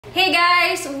Hey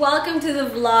guys, welcome to the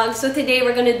vlog. So today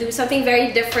we're gonna do something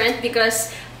very different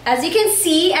because as you can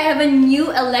see, I have a new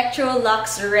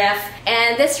Electrolux ref,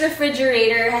 and this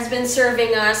refrigerator has been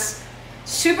serving us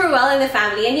super well in the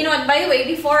family. And you know what, by the way,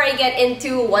 before I get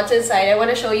into what's inside, I want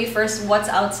to show you first what's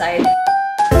outside.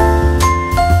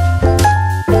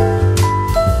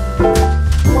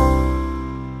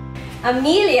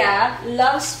 Amelia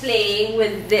loves playing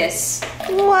with this.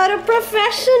 What a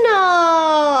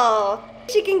professional!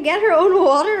 She can get her own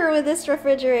water with this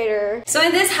refrigerator. So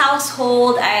in this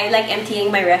household, I like emptying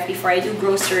my ref before I do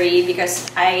grocery because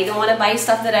I don't want to buy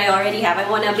stuff that I already have. I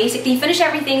want to basically finish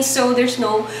everything so there's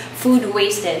no food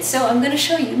wasted. So I'm gonna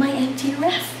show you my empty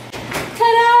ref.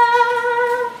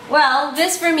 Ta-da! Well,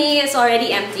 this for me is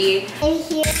already empty. And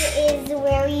here is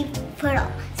where we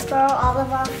store all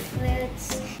of our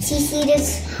fruits. You see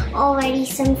there's already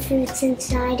some fruits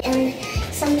inside, and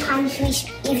sometimes we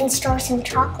even store some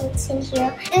chocolates in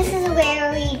here. This is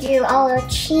where we do all our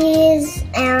cheese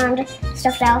and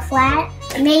stuffed out flat.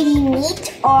 Maybe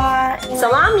meat or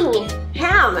salami,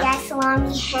 ham. Yeah,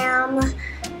 salami, ham,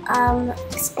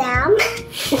 spam.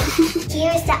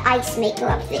 Here's the ice maker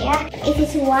up there. If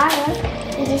it's water,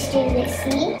 we just do this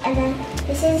sleeve, and then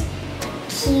this is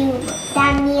cube.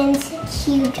 That means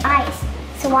cubed ice.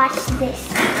 So watch this.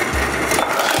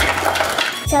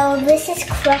 So this is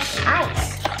crushed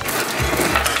ice.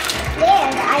 There,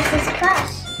 the ice is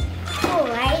crushed. Cool,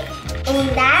 right? And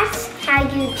that's how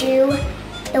you do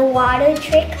the water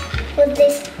trick with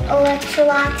this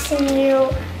Electrolux new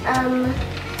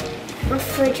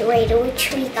refrigerator,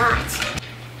 which we got.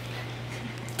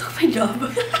 Oh my job.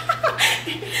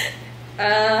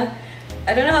 I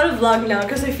don't know how to vlog now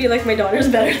because I feel like my daughter's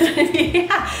better than me.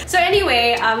 So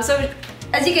anyway, so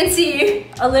as you can see,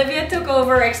 Olivia took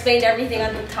over, explained everything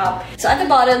at the top. So at the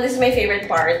bottom, this is my favorite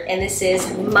part, and this is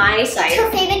my side. It's her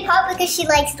favorite part because she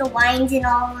likes the wines and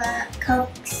all the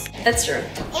cokes. That's true.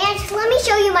 And let me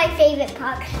show you my favorite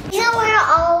part. You know where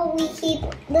we keep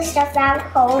the stuff that are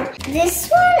cold? This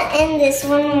one and this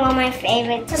one were my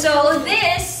favorites. So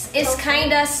this is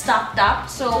kinda stocked up,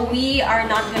 so we are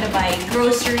not gonna buy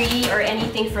grocery or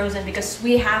anything frozen because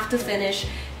we have to finish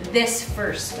this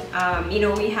first. You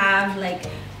know, we have like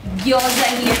gyoza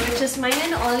here, which is mine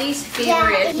and Ollie's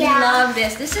favorite. Yeah. We love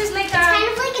this. This is like it's kind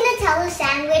of like a Nutella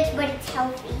sandwich, but it's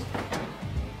healthy.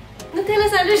 Nutella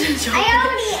sandwich is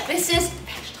This is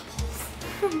vegetables.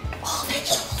 All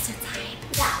vegetables inside.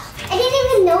 Yeah. I didn't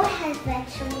even know it has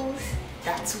vegetables.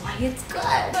 That's why it's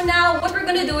good. So now what we're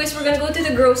gonna do is we're gonna go to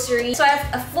the grocery. So I have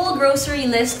a full grocery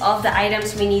list of the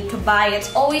items we need to buy.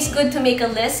 It's always good to make a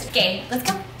list. Okay, let's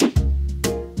go.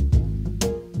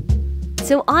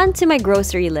 So on to my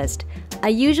grocery list. I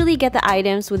usually get the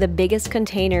items with the biggest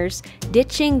containers,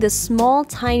 ditching the small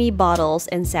tiny bottles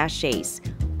and sachets.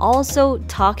 Also,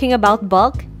 talking about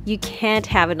bulk, you can't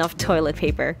have enough toilet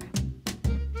paper.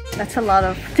 That's a lot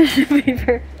of tissue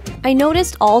paper. I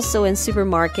noticed also in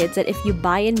supermarkets that if you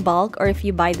buy in bulk or if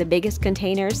you buy the biggest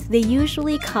containers, they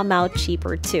usually come out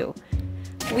cheaper too.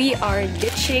 We are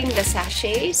ditching the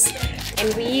sachets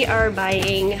and we are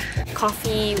buying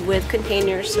coffee with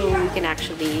containers so we can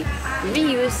actually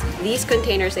reuse these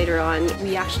containers later on.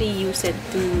 We actually use it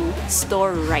to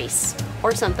store rice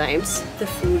or sometimes the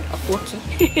food of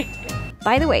Wookie.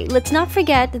 By the way, let's not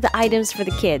forget the items for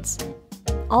the kids.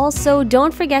 Also,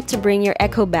 don't forget to bring your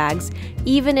eco bags.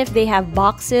 Even if they have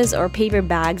boxes or paper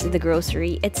bags in the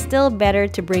grocery, it's still better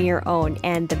to bring your own,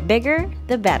 and the bigger,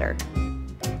 the better.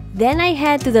 Then I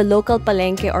head to the local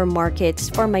palengke or markets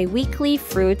for my weekly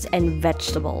fruits and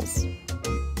vegetables.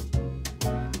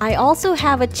 I also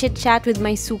have a chit-chat with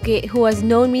my suki who has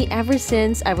known me ever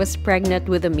since I was pregnant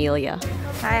with Amelia.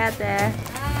 Hi, ate.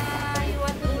 Hi,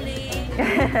 what uli?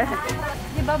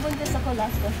 Di ba buntis ako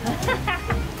last month?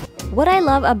 What I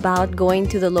love about going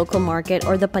to the local market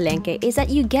or the palengke is that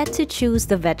you get to choose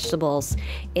the vegetables.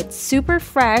 It's super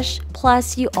fresh,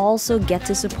 plus you also get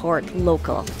to support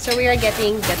local. So we are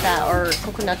getting gata or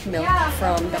coconut milk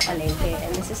from the palengke,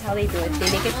 and this is how they do it.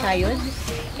 They make it kayod,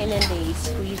 and then they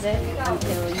squeeze it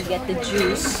until you get the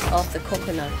juice of the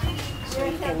coconut. So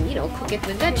you can, you know, cook it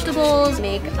with vegetables,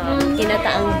 make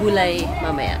kinataang gulay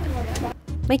mamaya.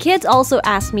 My kids also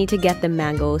asked me to get them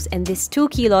mangoes, and this 2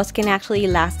 kilos can actually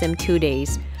last them 2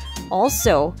 days.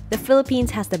 Also, the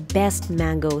Philippines has the best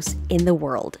mangoes in the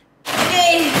world.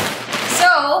 Okay,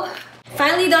 so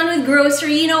finally done with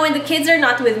grocery. You know, when the kids are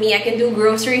not with me, I can do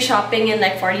grocery shopping in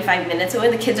like 45 minutes. So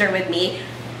when the kids are with me,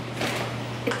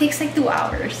 it takes like 2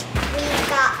 hours. We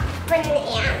got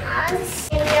bananas,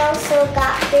 and we also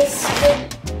got this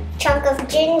big chunk of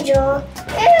ginger.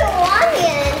 Ew,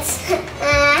 onions!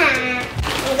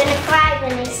 I'm gonna cry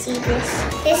when I see this.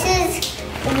 This is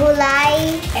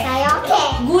gulay. Okay.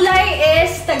 Gulay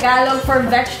is Tagalog for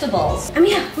vegetables.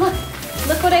 Amia, look.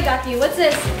 Look what I got you. What's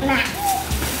this?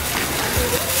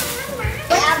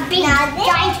 A big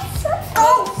giant.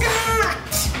 Oh God!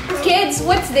 Kids,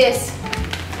 what's this?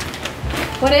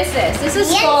 What is this? This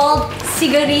is called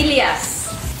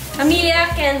sigarilyas. Amelia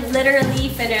can literally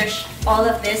finish all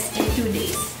of this in 2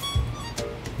 days.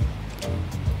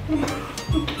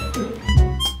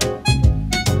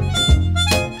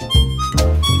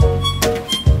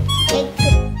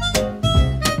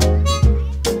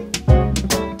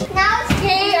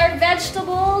 Okay, our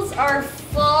vegetables are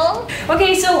full.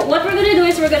 Okay, so what we're gonna do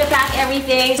is we're gonna pack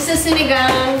everything. This is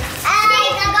sinigang.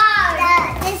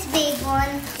 This big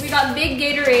one. We got big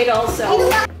Gatorade also.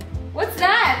 What's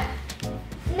that?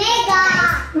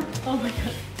 Mega. Oh my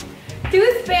god.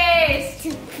 Toothpaste.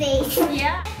 Toothpaste.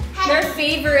 Yeah. Their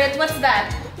favorite. What's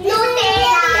that?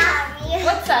 Nutella.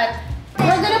 What's that?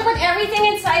 We're gonna put everything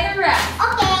inside the wrap.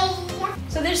 Okay.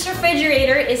 So this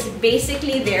refrigerator is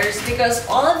basically theirs because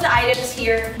all of the items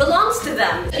here belongs to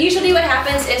them. Usually what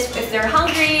happens is if they're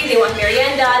hungry, they want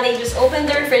merienda, they just open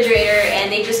the refrigerator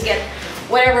and they just get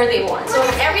whatever they want. So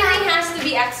everything has to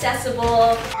be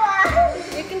accessible.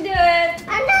 You can do it.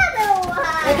 Another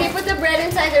one. Okay, put the bread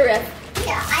inside the ref.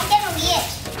 Yeah, I can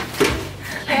reach.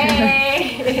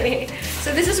 Hey!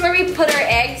 So this is where we put our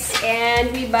eggs and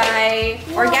we buy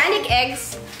organic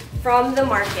eggs from the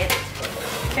market.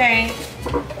 Okay.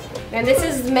 And this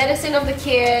is medicine of the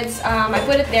kids. I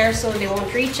put it there so they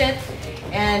won't reach it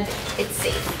and it's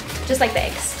safe, just like the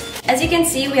eggs. As you can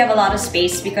see, we have a lot of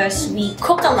space because we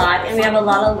cook a lot and we have a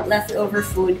lot of leftover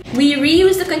food. We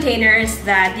reuse the containers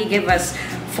that they give us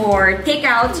for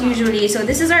takeout usually. So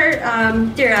this is our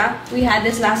tira. We had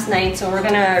this last night, so we're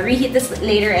gonna reheat this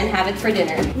later and have it for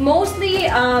dinner. Mostly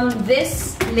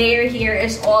this layer here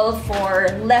is all for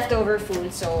leftover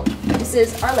food. So this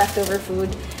is our leftover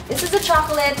food. This is the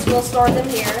chocolates, we'll store them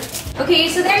here. Okay,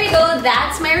 so there you go.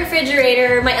 That's my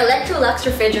refrigerator, my Electrolux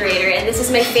refrigerator, and this is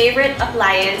my favorite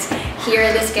appliance here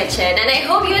in this kitchen. And I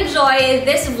hope you enjoy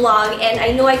this vlog, and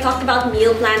I know I talked about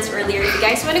meal plans earlier. If you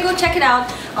guys want to go check it out,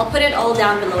 I'll put it all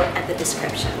down below at the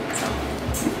description. So,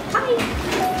 bye!